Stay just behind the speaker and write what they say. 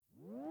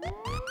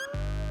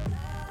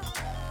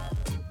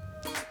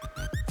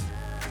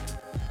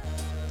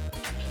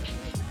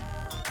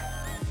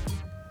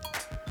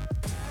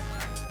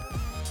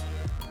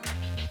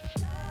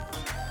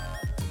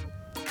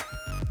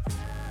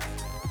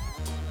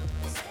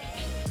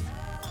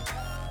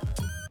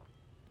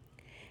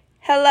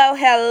Hello,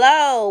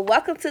 hello.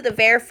 Welcome to the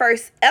very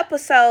first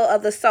episode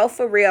of the Soul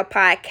for Real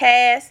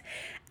podcast.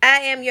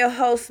 I am your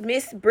host,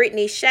 Miss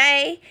Brittany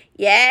Shea.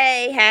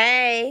 Yay,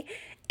 hey.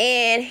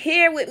 And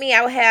here with me,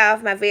 I will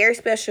have my very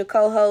special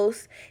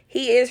co-host.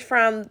 He is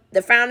from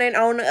the founder and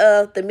owner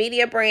of the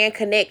media brand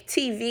Connect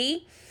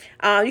TV.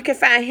 You can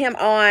find him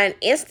on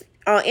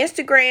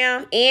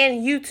Instagram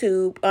and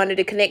YouTube under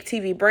the Connect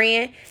TV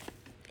brand.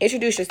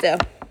 Introduce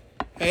yourself.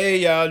 Hey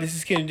y'all, this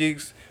is Kenny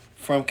Diggs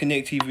from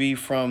Connect TV,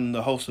 from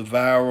the host of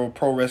Viral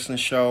Pro Wrestling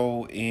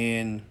Show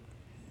and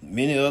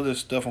many other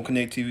stuff on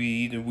Connect TV.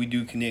 Either we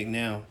do Connect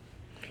now.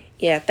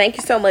 Yeah, thank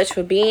you so much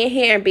for being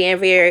here and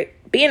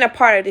being a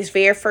part of this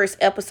very first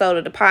episode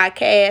of the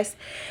podcast.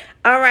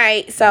 All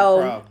right,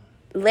 so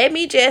let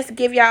me just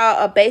give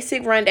y'all a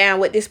basic rundown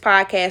what this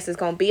podcast is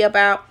going to be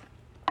about.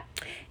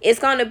 It's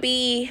going to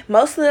be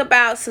mostly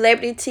about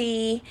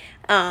celebrity.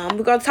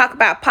 We're going to talk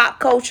about pop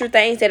culture,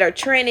 things that are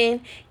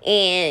trending,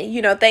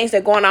 and, things that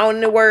are going on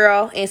in the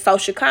world, and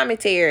social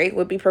commentary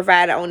will be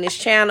provided on this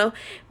channel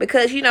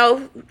because,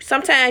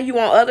 sometimes you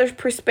want other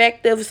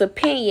perspectives,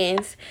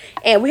 opinions,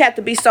 and we have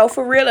to be so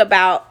for real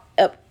about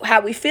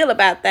how we feel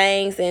about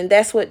things, and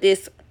that's what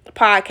this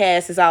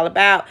podcast is all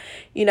about.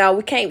 We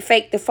can't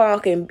fake the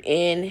funk,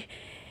 and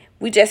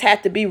we just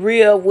have to be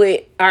real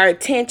with our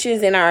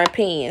intentions and our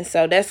opinions.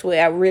 So that's what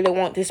I really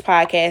want this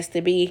podcast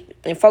to be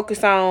and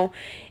focus on.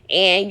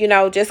 And,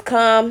 just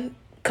come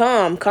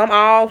one.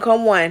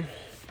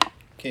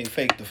 Can't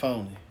fake the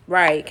phony.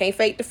 Right. Can't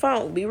fake the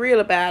phone. Be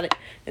real about it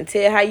and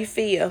tell how you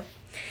feel.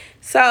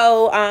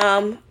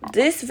 So,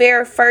 this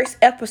very first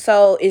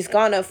episode is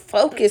going to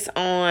focus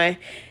on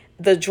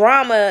the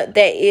drama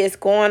that is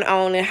going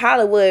on in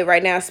Hollywood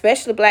right now,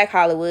 especially Black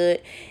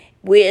Hollywood,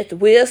 with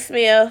Will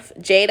Smith,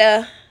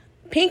 Jada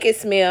Pinkett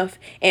Smith,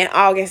 and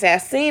August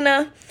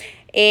Alsina.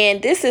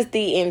 And this is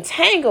the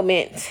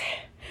entanglement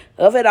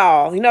of it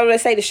all. They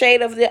say the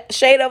shade of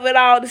it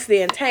all. This is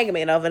the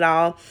entanglement of it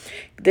all.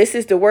 This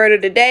is the word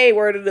of the day,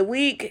 word of the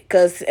week,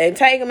 because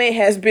entanglement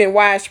has been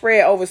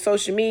widespread over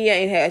social media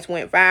and has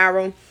went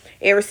viral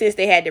ever since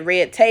they had the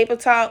red table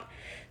talk.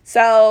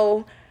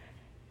 So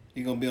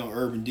you're gonna be on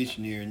Urban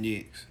Dictionary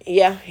next.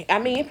 Yeah, I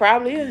mean it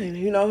probably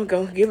is.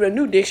 Gonna give it a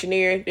new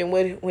dictionary than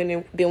what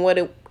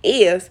it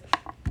is.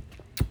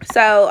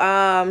 So,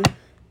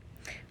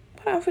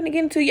 what I'm finna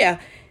get into, yeah.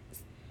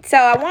 So,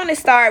 I want to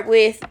start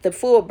with the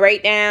full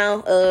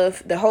breakdown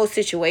of the whole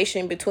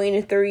situation between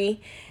the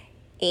three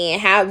and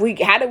how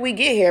did we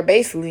get here,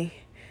 basically.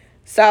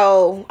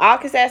 So,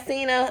 August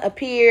Alsina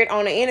appeared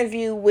on an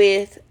interview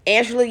with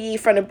Angela Yee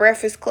from the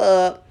Breakfast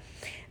Club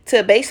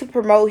to basically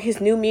promote his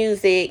new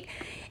music.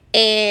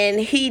 And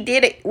he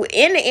did it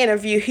in the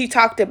interview. He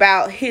talked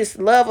about his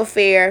love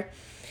affair,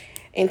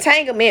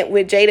 entanglement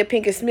with Jada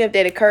Pinkett Smith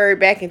that occurred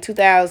back in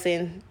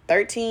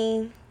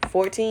 2013,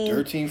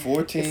 14.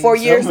 4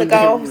 years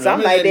ago,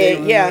 something like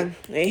that. Yeah.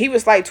 And he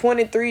was like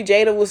 23.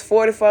 Jada was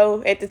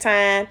 44 at the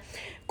time.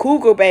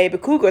 Cougar baby,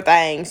 cougar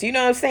things. You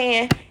know what I'm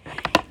saying?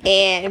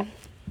 And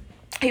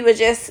he was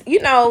just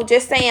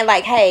saying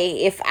like,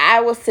 hey, if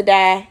I was to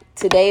die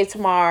today or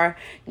tomorrow,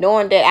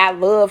 knowing that I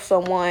love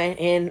someone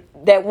and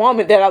that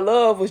woman that I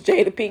love was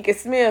Jada Pinkett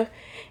Smith,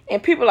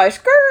 and people like,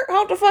 skirt,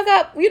 hold the fuck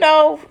up,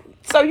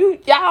 So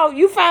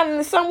you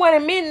finding someone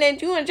admitting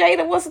that you and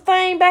Jada was a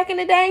thing back in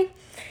the day?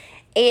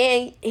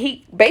 And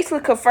he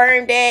basically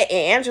confirmed that,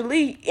 and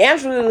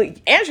Angela,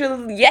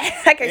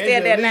 yeah, I can say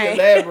that name.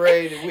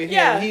 Elaborated with him.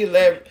 Yeah. He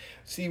elaborated.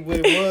 See, what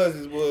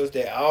it was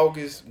that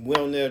August went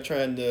on there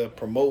trying to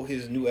promote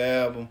his new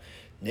album.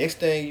 Next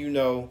thing you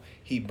know,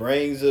 he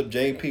brings up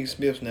Jada Pinkett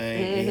Smith's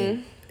name,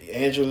 and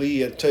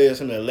Angela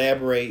tells him to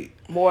elaborate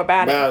more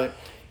about it.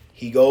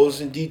 He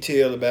goes in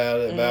detail about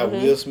it, about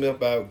Will Smith,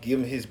 about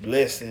giving his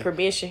blessing.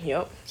 Permission,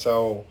 yep.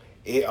 So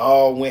it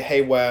all went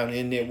haywire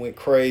and it went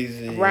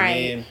crazy. Right.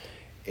 And then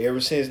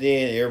ever since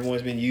then,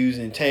 everyone's been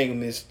using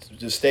entanglements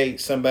to state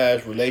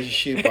somebody's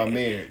relationship or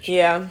marriage.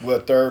 Yeah.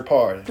 With a third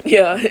party.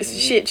 Yeah,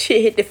 shit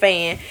hit the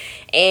fan.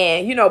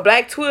 And,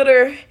 Black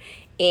Twitter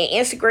and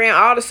Instagram,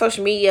 all the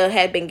social media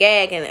had been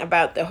gagging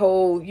about the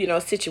whole,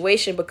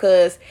 situation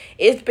because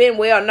it's been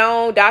well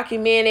known,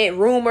 documented,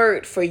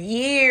 rumored for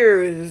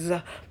years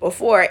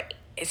before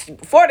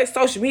the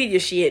social media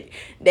shit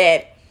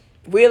that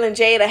Will and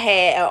Jada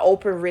had an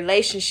open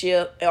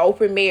relationship, an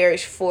open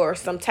marriage for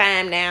some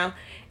time now.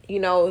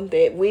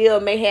 That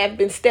Will may have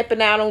been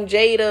stepping out on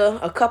Jada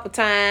a couple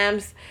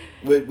times.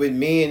 With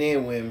men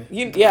and women.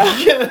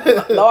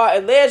 Yeah.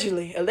 Lord,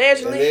 allegedly.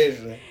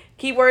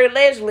 Keyword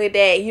allegedly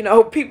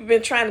that, people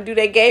been trying to do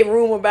that gay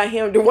rumor about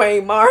him,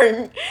 Dwayne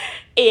Martin.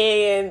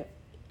 And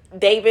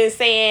they've been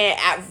saying,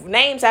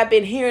 names I've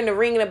been hearing the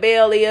ringing the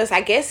bell is,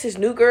 I guess his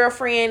new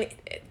girlfriend,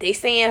 they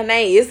saying her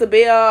name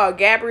Isabel or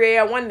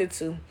Gabrielle, one of the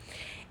two.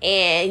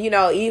 And,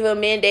 Eva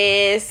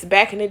Mendes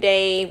back in the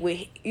day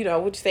with,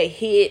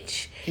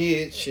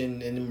 Hitch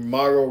and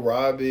Margot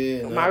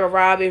Robbie. Margot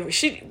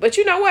Robbie. But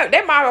you know what?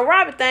 That Margot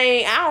Robbie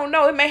thing, I don't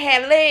know. It may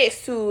have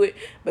legs to it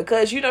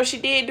because, she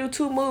did do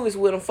 2 movies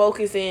with him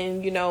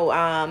focusing,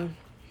 the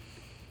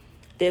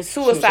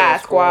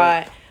Suicide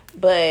Squad.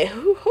 But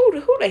who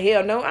the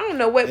hell know? I don't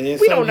know what And then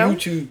we some don't know.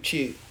 YouTube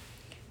chick.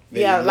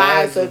 Yeah,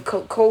 Liza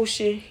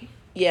Koshy.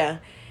 Yeah.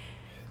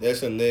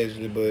 That's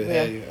allegedly, but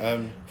Yeah.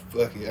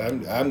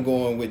 hey, I'm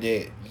going with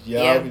that.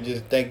 Y'all Yeah. can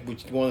just think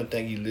what you want to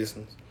think. He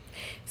listens.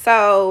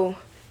 So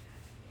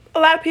a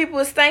lot of people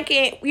was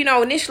thinking,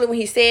 initially when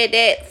he said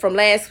that from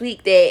last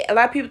week, that a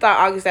lot of people thought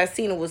August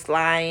Alsina was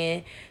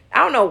lying. I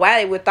don't know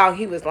why they would thought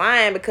he was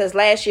lying, because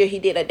last year he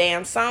did a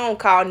damn song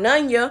called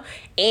Nunya,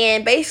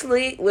 and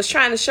basically was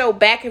trying to show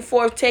back and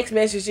forth text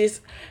messages,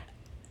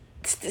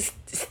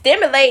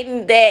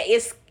 stimulating that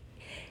it's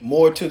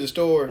More to the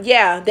story.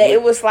 that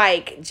it was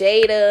like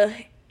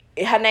Jada.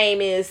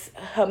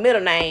 Her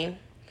middle name.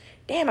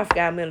 Damn, I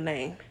forgot her middle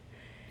name.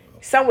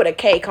 Some with a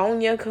K,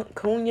 Konya,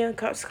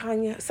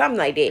 something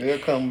like that. It'll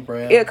come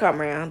around. It'll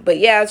come around. But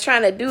yeah, I was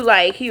trying to do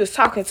like he was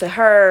talking to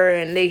her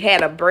and they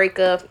had a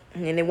breakup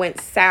and it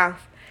went south.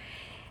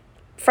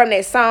 From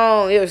that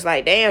song, it was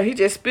like, damn, he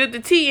just spilled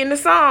the tea in the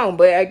song.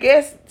 But I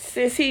guess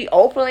since he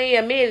openly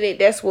admitted it,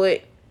 that's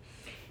what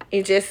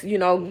it just,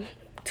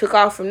 took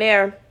off from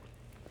there.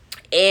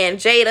 And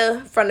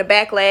Jada, from the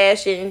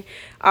backlash and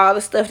all the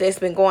stuff that's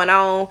been going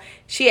on,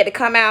 she had to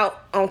come out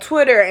on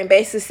Twitter and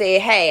basically say,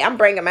 hey, I'm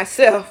bringing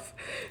myself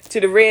to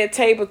the Red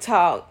Table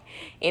Talk.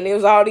 And there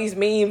was all these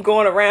memes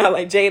going around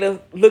like Jada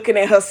looking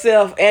at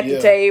herself at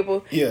the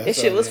table. Yeah, that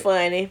shit was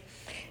funny.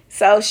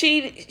 So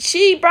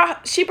she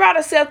brought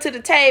herself to the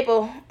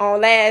table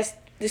on this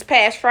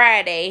past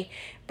Friday.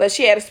 But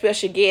she had a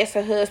special guest,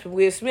 her husband,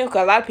 Will Smith,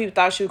 because a lot of people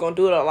thought she was going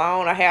to do it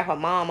alone or have her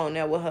mom on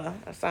there with her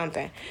or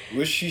something.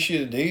 Which she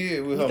should have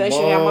did with her think she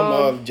had mom,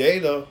 mom?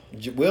 Jada,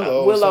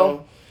 Willow. Willow.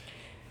 So.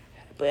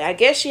 But I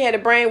guess she had to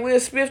bring Will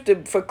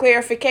Smith for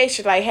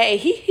clarification. Like, hey,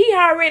 he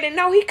already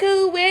know he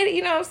cool with it.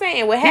 You know what I'm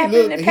saying? What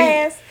happened in the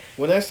past.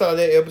 When I saw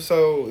that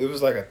episode, it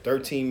was like a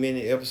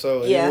 13-minute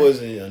episode. And it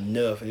wasn't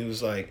enough. It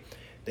was like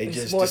they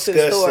just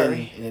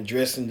discussing and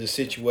addressing the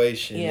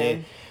situation. Yeah.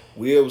 And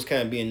Will was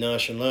kind of being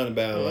nonchalant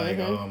about it.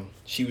 Like,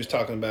 she was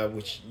talking about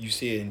what you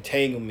said,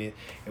 entanglement.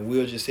 And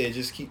Will just said,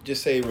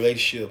 just say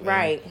relationship.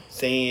 Right. And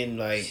saying,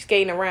 like...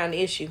 skating around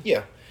the issue.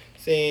 Yeah.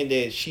 Saying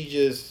that she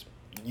just...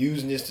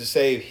 using this to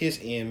save his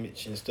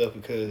image and stuff,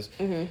 because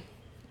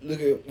look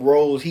at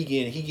roles he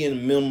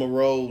getting minimal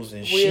roles,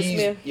 and Will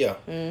Smith.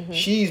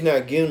 She's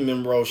not getting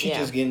minimal roles. She's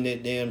just getting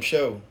that damn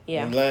show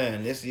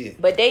online. That's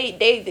it. But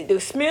the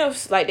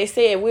Smiths, like they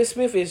said, Will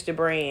Smith is the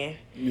brand.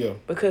 Yeah.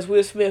 Because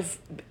Will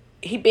Smith,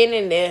 he been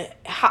in the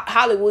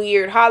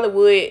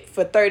Hollywood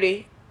for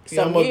 30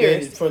 some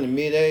years. Been from the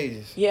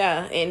mid-80s.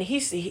 Yeah, and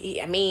he's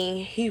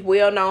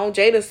well known.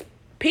 Jada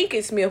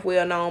Pinkett Smith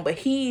well known, but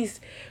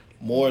he's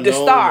more the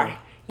known,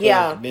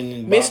 yeah. Been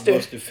in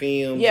Blockbuster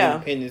films,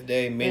 Independence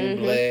Day, Men in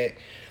Black,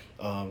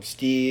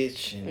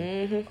 Stitch,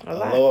 and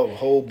a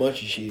whole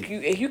bunch of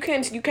shit. You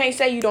can't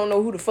say you don't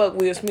know who the fuck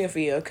Will Smith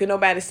is. Could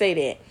nobody say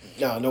that?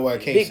 No,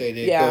 nobody can't say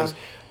that, because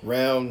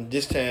around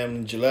this time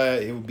in July,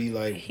 it would be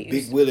like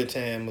Big Willie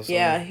time or something.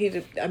 Yeah, he's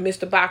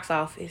Mr. Box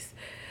Office.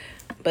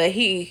 But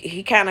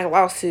he kind of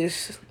lost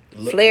his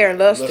flair and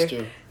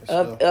luster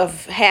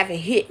of having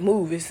hit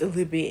movies a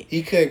little bit.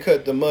 He couldn't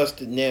cut the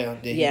mustard now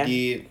that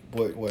he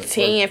did, what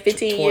 10,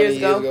 15 years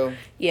ago.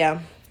 Yeah.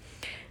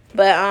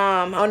 But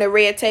on the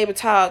Red Table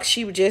Talk,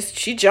 she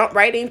jumped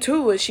right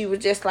into it. She was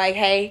just like,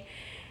 hey,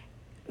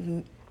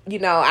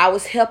 I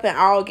was helping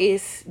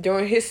August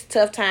during his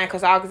tough time,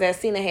 because August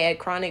Alsina had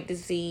chronic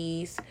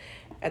disease.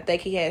 I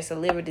think he had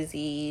some liver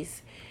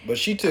disease. But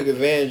she took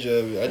advantage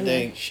of it. I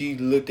think she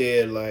looked at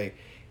it like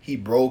he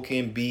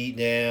broken, beat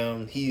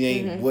down. He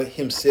ain't what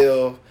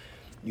himself.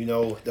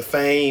 The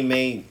fame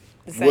ain't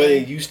what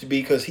it used to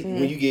be. Because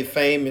when you get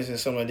famous and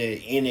something like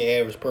that, any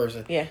average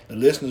person, the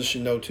listeners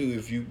should know too,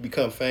 if you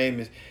become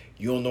famous,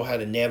 you don't know how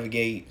to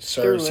navigate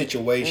certain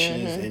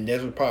situations. And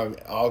that's what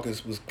probably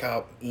August was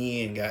caught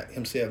in, got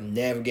himself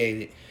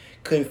navigated.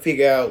 Couldn't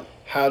figure out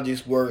how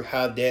this worked,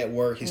 how that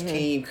worked. His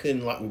team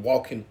couldn't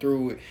walk him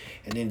through it.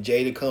 And then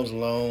Jada comes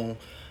along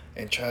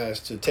and tries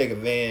to take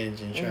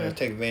advantage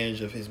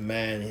of his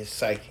mind and his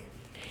psyche.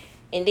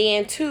 And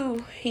then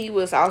too, he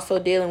was also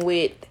dealing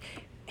with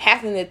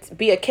having to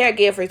be a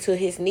caregiver to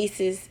his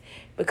nieces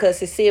because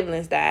his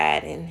siblings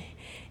died, and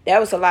that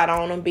was a lot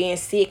on him, being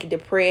sick,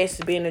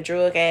 depressed, being a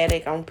drug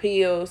addict, on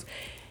pills.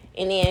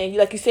 And then,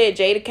 like you said,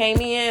 Jada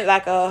came in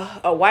like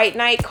a white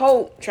knight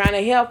coat trying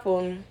to help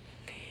him,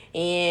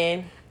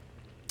 and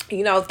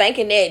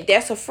thinking that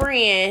that's a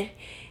friend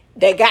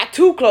that got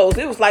too close.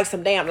 It was like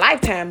some damn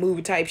Lifetime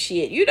movie type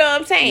shit. You know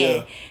what I'm saying?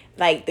 Yeah.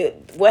 Like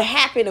what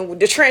happened with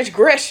the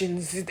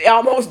transgressions,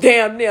 almost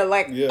damn near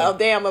like a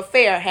damn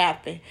affair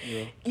happened.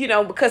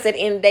 Yeah. Because at the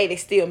end of the day, they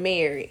still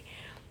married.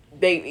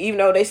 Even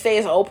though they say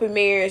it's an open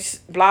marriage,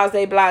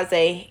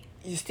 blase,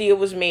 you still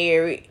was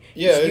married.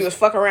 Yeah, you was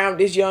fucking around with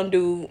this young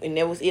dude, and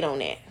that was it on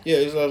that. Yeah,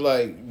 it's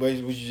like what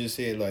you just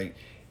said. Like,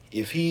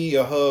 if he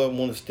or her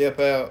want to step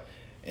out,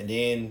 and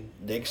then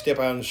they can step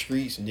out in the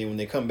streets, and then when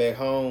they come back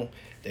home,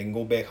 they can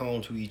go back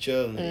home to each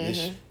other.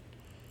 And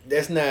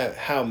that's not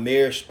how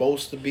marriage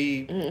supposed to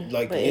be.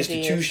 Like But the it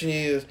institution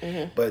is.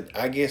 Mm-hmm. But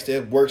I guess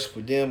that works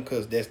for them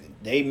because that's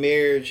they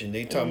marriage and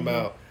they talking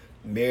about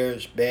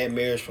marriage, bad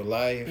marriage for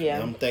life. Yeah.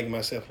 And I'm thinking to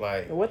myself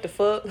like, What the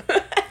fuck?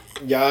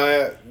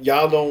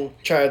 y'all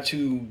don't try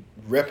to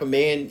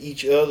reprimand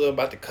each other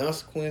about the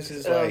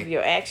consequences. Of Like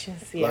your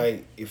actions, yeah.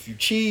 like if you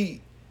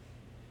cheat,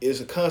 it's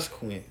a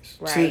consequence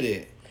to Right.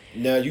 that.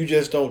 Now you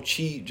just don't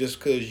cheat just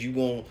because you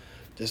want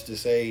just to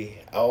say,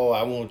 oh,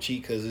 I won't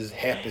cheat because it's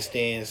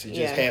happenstance. It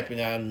just Yeah.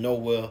 happened out of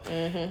nowhere.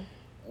 Mm-hmm.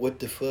 What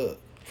the fuck?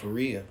 For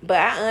real. But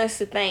I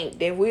honestly think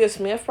that Will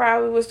Smith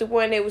probably was the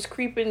one that was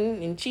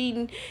creeping and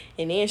cheating.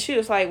 And then she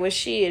was like, well,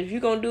 shit, if you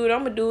going to do it,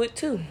 I'm going to do it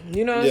too.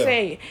 You know what Yeah. I'm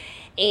saying?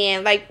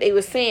 And like they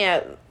were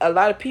saying, a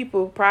lot of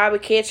people probably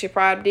catch it,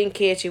 probably didn't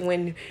catch it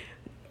when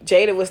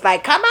Jada was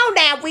like, come on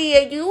now,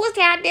 Will, you was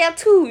out there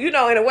too. You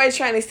know, in a way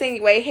trying to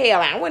insinuate,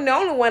 hell, I wasn't the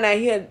only one out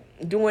here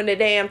doing the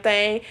damn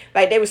thing.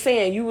 Like they were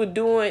saying, you were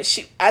doing,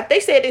 they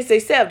said this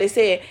themselves. They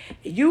said,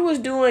 you was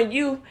doing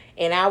you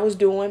and I was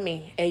doing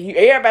me. And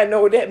everybody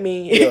know what that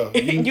means. Yeah,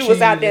 you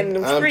was out there in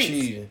them I'm streets.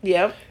 cheating.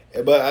 Yep.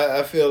 But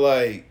I feel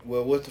like,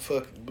 well, what the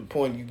fuck the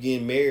point you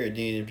getting married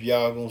then if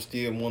y'all gonna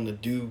still want to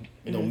do,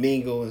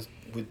 mingle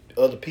with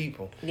other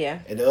people.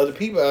 Yeah. And the other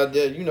people out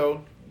there,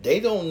 they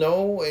don't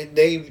know, and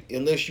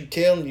unless you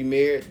tell them you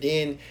married,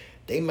 then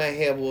they might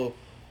have a,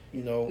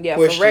 Yeah,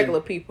 question. for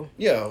regular people.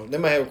 Yeah, they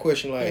might have a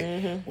question like,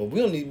 well,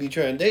 we don't need to be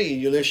trying to date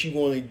you unless you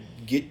want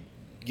to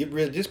get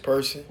rid of this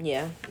person.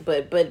 Yeah,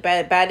 but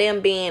by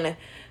them being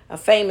a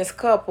famous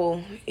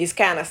couple, it's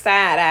kind of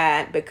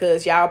side-eyed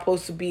because y'all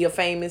supposed to be a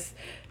famous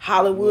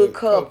Hollywood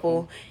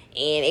couple.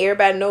 And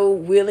everybody know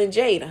Will and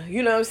Jada.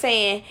 You know what I'm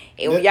saying?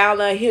 And when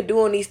y'all out here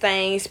doing these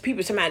things,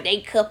 people talking about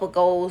they couple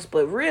goals,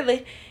 but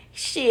really,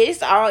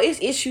 shit,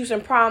 it's issues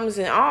and problems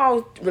in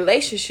all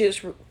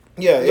relationships.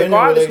 Yeah,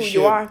 regardless who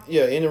you are.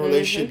 Yeah, in a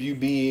relationship you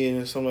be in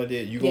and something like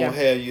that, you're gonna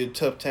have your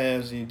tough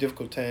times and your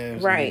difficult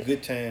times and your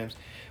good times.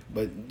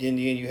 But in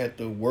the end you have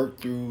to work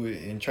through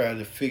it and try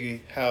to figure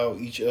how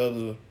each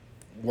other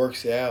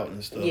works out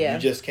and stuff. Yeah.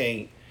 You just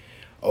can't,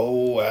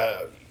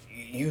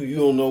 you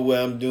don't know what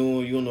I'm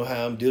doing, you don't know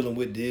how I'm dealing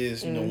with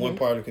this. One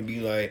partner can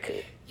be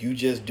like, you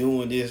just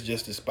doing this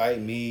just to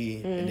spite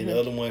me, and then the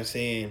other one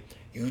saying,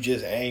 you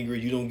just angry,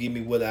 you don't give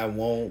me what I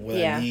want, what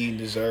I need and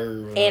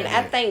deserve. And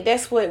I think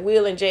that's what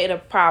Will and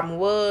Jada problem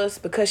was,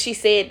 because she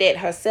said that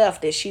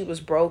herself, that she was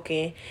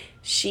broken.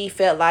 She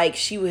felt like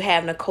she was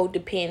having a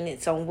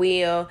codependence on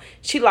Will.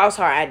 She lost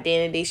her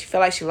identity. She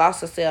felt like she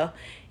lost herself.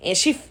 And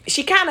she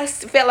kind of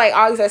felt like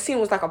all I seen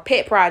was like a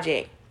pet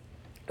project.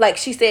 Like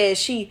she said,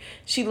 she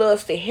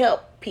loves to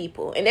help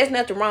people, and there's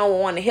nothing wrong with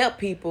wanting to help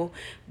people,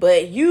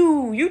 but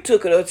you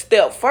took it a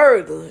step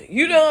further.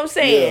 You know what I'm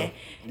saying?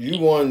 Yeah. You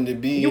wanted to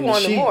be. You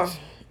wanted more.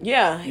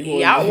 Yeah,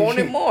 y'all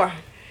wanted more.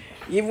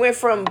 You went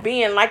from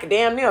being like a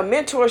damn near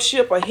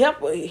mentorship or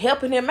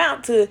helping him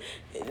out to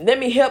let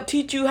me help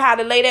teach you how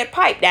to lay that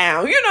pipe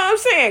down. You know what I'm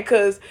saying?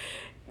 Because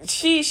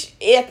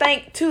I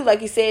think too,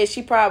 like you said,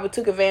 she probably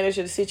took advantage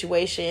of the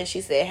situation.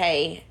 She said,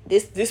 "Hey,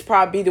 this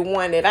probably be the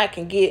one that I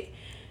can get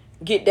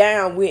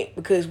down with,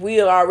 because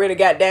Will already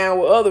got down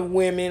with other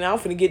women. I'm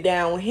finna get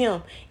down with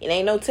him. It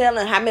ain't no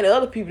telling how many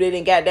other people they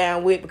didn't got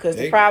down with, because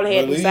they probably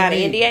had to sign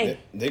an NDA.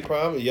 They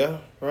probably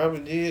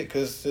did,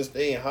 because since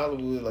they in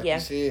Hollywood, like you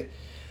said,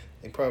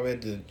 they probably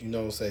had to,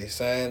 say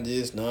sign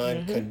this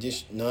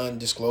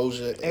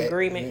non-disclosure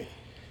agreement.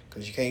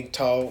 Because you can't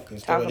talk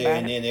and stuff like that,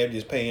 and then they'll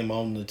just pay him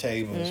on the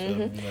table and stuff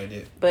like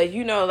that. But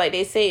like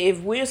they say,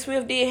 if Will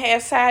Smith did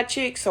have side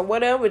chicks or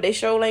whatever, they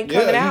sure ain't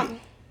coming out.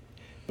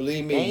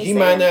 Believe me, he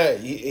might not.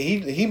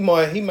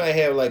 He might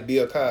have like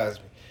Bill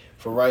Cosby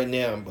for right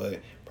now, but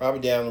probably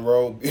down the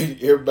road,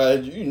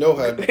 everybody, how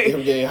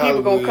everyday in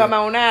Hollywood, people gonna come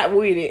on out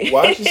with it.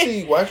 Watch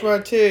what I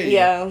tell you.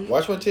 Yeah.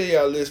 Watch what I tell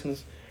y'all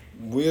listeners.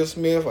 Will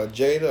Smith or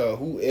Jada or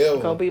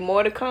whoever. Gonna be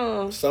more to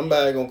come.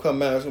 Somebody gonna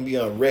come out. It's gonna be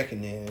on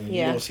reckoning. And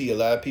you gonna see a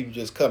lot of people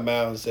just come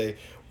out and say,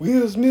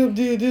 Will Smith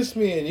did this to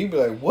me, and you be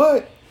like,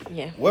 what?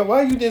 Yeah. Well,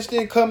 why you just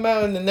didn't come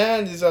out in the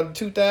 90s or the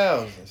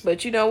 2000s?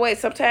 But you know what?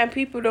 Sometimes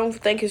people don't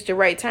think it's the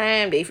right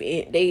time.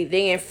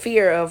 They in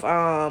fear of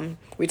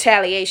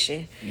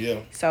retaliation.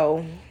 Yeah.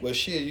 So. Well,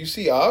 shit. You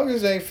see,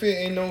 August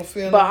ain't no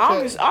feeling. But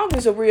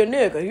August a real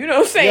nigga. You know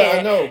what I'm saying? Yeah,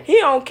 I know. He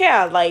don't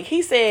care. Like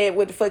he said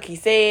what the fuck he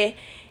said,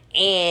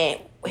 and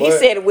he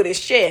said it with his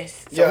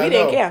chest. So he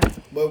didn't care.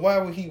 But why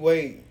would he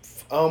wait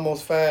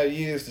almost 5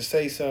 years to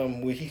say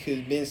something when he could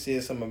have been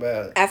said something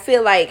about it? I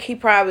feel like he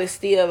probably was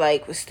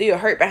still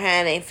hurt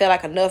behind it and felt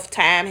like enough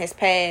time has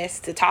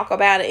passed to talk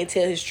about it and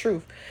tell his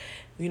truth.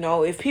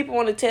 If people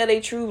want to tell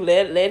their truth,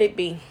 let it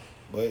be.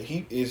 But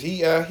is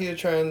he out here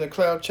trying to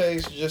clout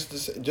chase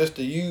just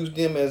to use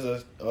them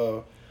as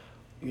a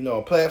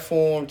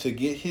platform to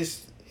get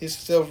his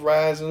self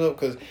rising up?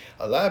 Because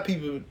a lot of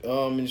people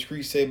in the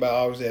streets say about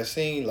August that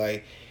scene,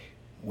 like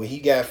when he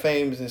got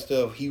famous and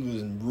stuff, he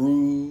was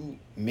rude,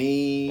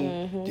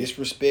 mean,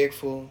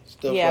 disrespectful,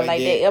 stuff like that.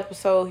 That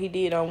episode he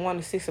did on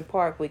 106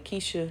 Park with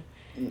Keisha.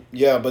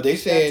 Yeah, but they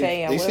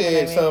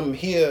said something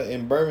here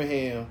in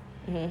Birmingham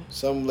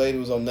Some lady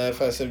was on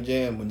 957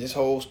 Jam. When this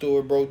whole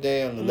story broke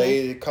down, the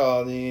lady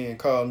called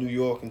New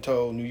York and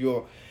told New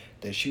York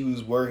that she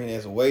was working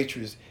as a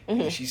waitress.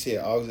 And she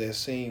said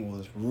August Alsina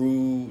was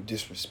rude,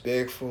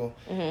 disrespectful.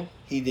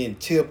 He didn't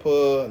tip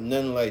her,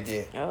 nothing like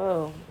that.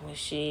 Oh, well,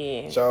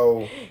 shit.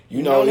 So,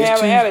 you know,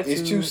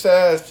 it's two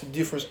sides to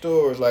different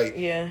stories. Like,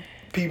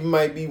 people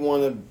might be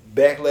want to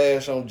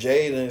backlash on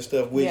Jada and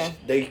stuff, which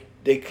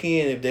they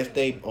can if that's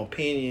their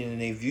opinion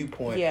and their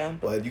viewpoint. Yeah.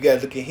 But you got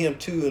to look at him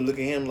too and look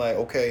at him like,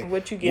 okay,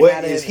 what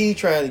is he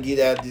trying to get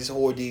out of this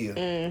ordeal?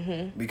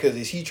 Because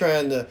is he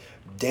trying to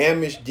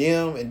damage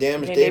them and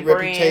damage their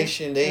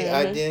reputation, their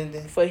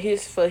identity for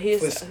his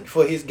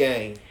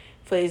gain,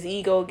 for his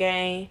ego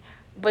gain?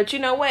 But you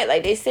know what?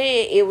 Like they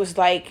said, it was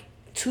like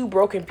two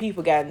broken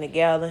people got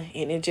together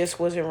and it just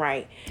wasn't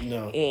right.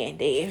 No. And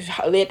they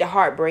led to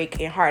heartbreak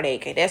and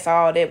heartache. And that's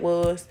all that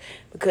was.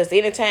 Because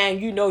anytime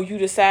you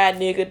decide,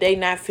 nigga, they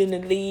not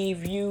finna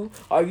leave you,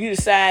 or you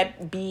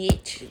decide,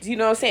 bitch, you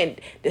know what I'm saying?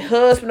 The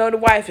husband or the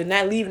wife is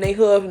not leaving their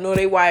husband or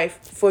their wife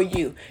for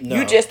you. No.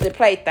 You just the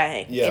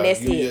plaything. Yeah, and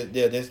that's it.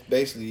 That's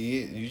basically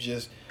it. You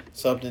just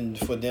something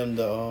for them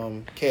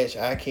to catch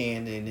eye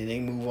candy and then they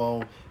move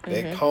on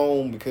back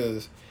home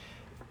because,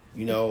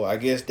 you know, I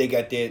guess they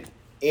got that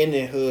and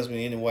their husband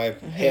and their wife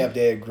have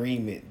that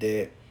agreement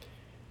that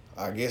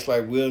I guess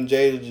like Will and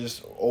Jada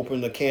just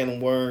opened a can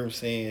of worms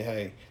saying,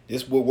 hey,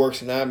 this is what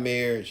works in our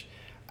marriage.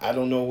 I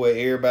don't know what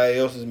everybody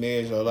else's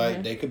marriage are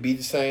like. They could be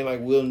the same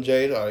like Will and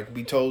Jada or they could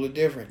be totally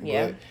different.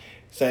 Yeah. But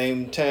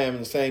same time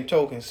and the same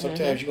token,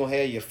 sometimes you're going to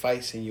have your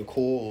fights and your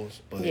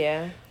quarrels. But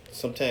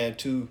sometimes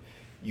too,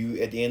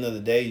 you at the end of the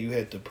day, you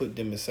have to put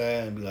them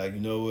aside and be like, you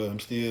know what, I'm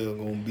still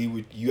going to be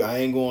with you. I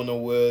ain't going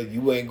nowhere.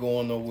 You ain't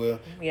going nowhere.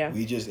 Yeah.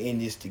 We just in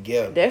this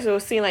together. That's what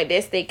it seems like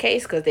that's their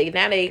case because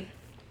they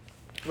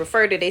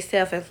refer to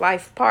themselves as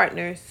life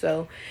partners.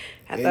 So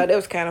I thought that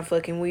was kind of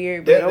fucking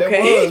weird. But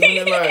okay. That was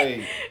when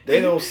like, they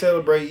don't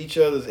celebrate each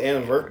other's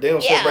anniversary. They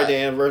don't celebrate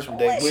their anniversary.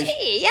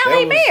 Y'all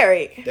ain't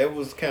married. That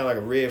was kind of like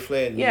a red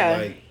flag. Yeah.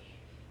 Like,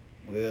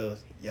 well,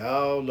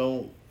 y'all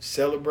don't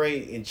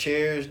celebrate and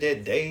cherish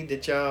that day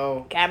that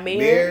y'all got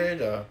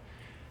married or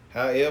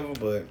however,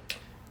 but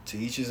to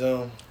each his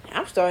own.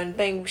 I'm starting to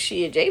think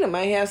shit, Jada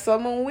might have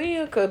something on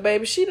Will, cause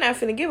baby, she not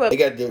finna give up. They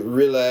got to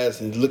realize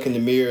and look in the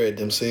mirror at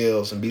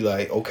themselves and be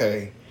like,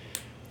 okay,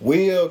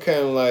 Will kind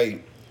of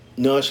like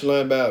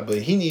nonchalant about it, but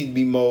he needs to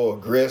be more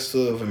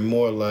aggressive and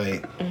more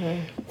like,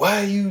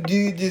 why you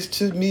did this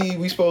to me?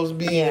 We supposed to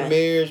be in a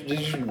marriage.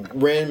 You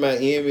ran my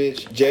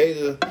image.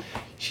 Jada,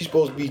 she's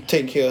supposed to be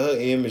taking care of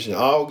her image. In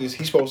August,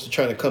 he's supposed to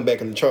try to come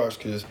back in the charts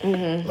because,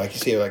 like you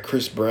said, like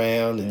Chris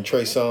Brown and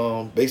Trey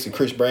Songz. Basically,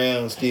 Chris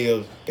Brown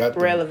still got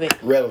relevant.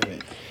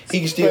 He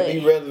can still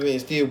be relevant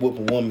and still whoop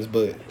a woman's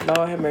butt.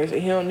 Lord have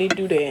mercy. He don't need to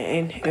do that.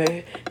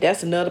 And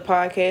that's another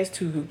podcast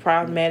too.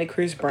 Problematic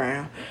Chris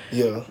Brown.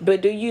 Yeah.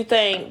 But do you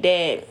think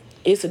that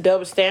it's a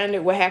double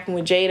standard what happened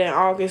with Jada in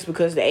August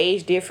because the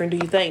age different? Do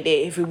you think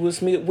that if it was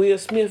Will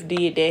Smith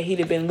did that, he'd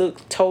have been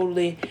looked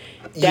totally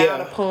down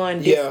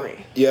upon different?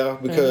 Yeah,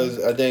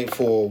 because I think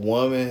for a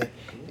woman,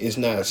 it's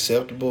not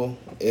acceptable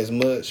as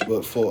much,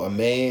 but for a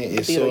man,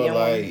 it's sort of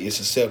like it's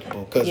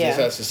acceptable because that's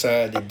how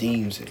society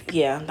deems it.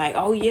 Yeah, like,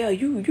 oh yeah,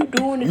 you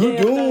doing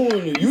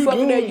it. You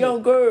fucking that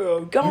young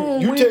girl. Go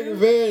on, you take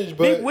advantage,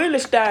 but Big Willie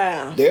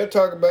style. They'll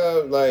talk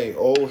about like,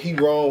 oh, he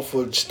wrong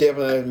for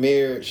stepping out of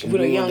marriage and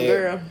with a young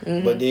girl.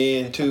 But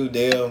then too,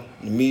 the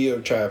media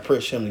try to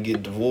pressure him to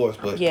get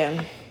divorced, but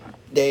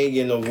they ain't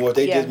getting no divorce.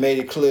 They just made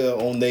it clear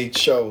on their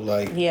show,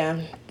 like,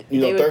 you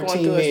know,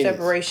 13 minutes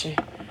separation.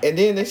 And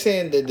then they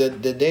saying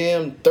that the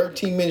damn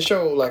 13-minute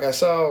show, like I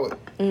saw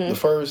the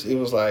first, it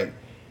was like,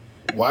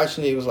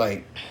 watching it was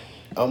like,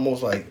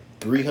 almost like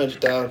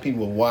 300,000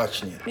 people were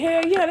watching it.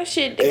 Yeah, that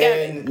shit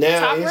got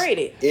top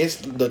rated. It's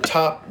the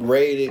top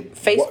rated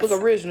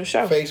original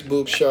show.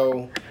 Facebook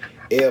show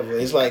ever.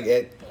 It's like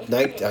at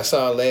night, I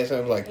saw it last time,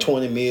 it was like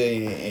 20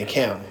 million and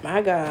counting.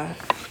 My God.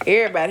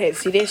 Everybody had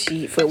to see that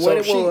shit for what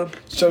it was.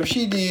 So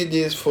she did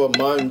this for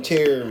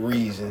monetary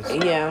reasons.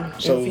 Yeah.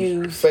 So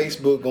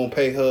Facebook gonna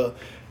pay her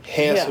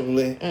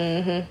handsomely,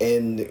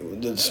 and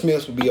the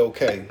Smiths will be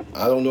okay.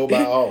 I don't know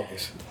about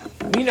August.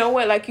 You know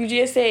what? Like you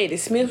just said, the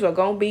Smiths are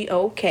gonna be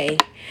okay,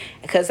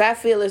 because I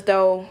feel as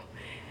though,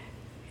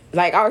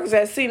 like August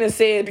Alsina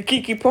said to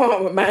Keke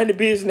Palmer, mind the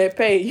business that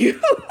pay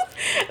you.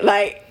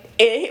 Like,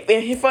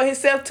 and for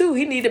himself too,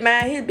 he need to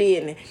mind his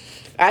business.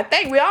 I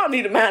think we all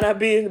need to mind our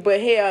business, but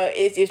hell,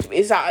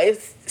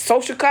 it's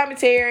social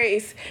commentary.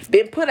 It's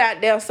been put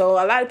out there, so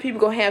a lot of people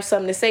gonna have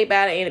something to say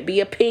about it and it be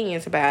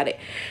opinions about it.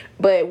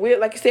 But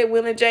like you said,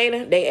 Will and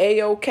Jada, they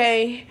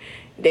A-OK.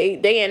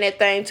 They in that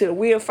thing till the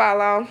wheel fall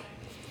off.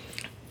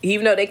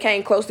 Even though they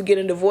came close to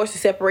getting divorced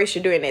and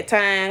separation during that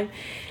time,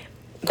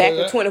 back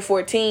in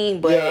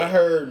 2014. But I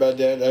heard about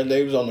that.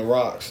 They was on the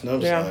rocks, and I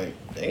was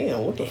like,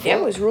 damn, what the fuck?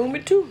 That was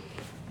rumored too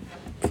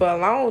for a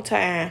long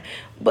time.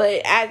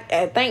 But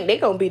I think they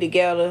gonna be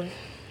together.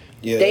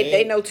 Yeah,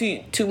 they know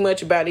too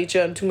much about each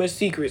other, too much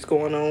secrets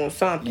going on.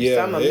 Something.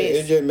 Yeah,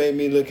 it just made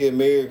me look at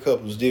married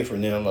couples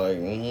different now. Like,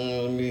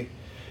 let me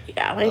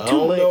Y'all ain't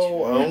too much. I don't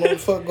know what the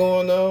fuck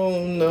going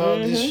on. All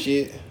this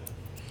shit.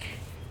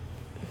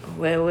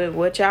 Well,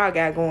 what y'all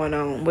got going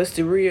on? What's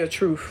the real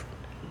truth?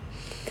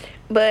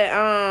 But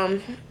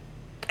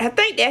I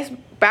think that's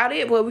about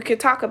it. What we could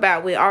talk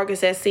about with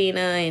August Alsina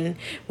and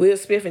Will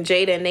Smith and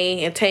Jada and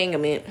their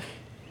entanglement.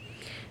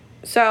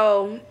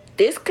 So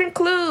this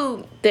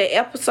concludes the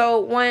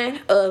episode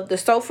 1 of the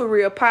So For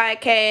Real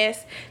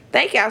podcast.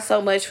 Thank y'all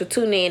so much for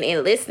tuning in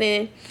and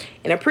listening,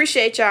 and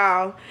appreciate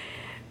y'all.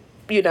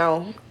 You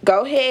know,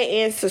 go ahead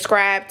and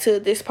subscribe to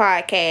this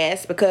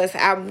podcast, because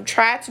I'm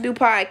trying to do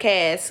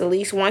podcasts at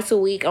least once a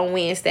week on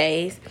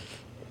Wednesdays.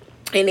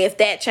 And if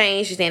that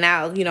changes, then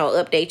I'll,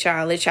 update y'all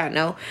and let y'all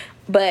know.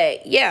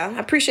 But yeah, I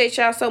appreciate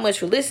y'all so much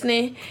for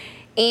listening.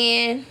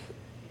 And,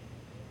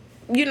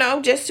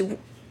 just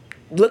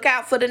look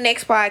out for the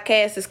next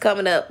podcast that's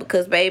coming up,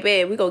 because,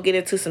 baby, we're going to get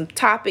into some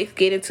topics,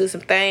 get into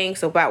some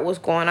things about what's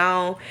going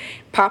on,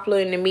 popular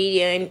in the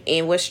media,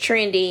 and what's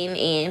trending,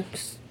 and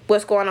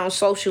what's going on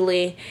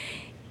socially,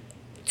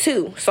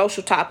 too.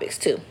 Social topics,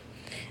 too.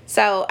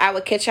 So I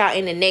will catch y'all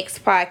in the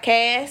next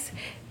podcast.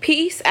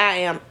 Peace. I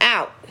am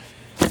out.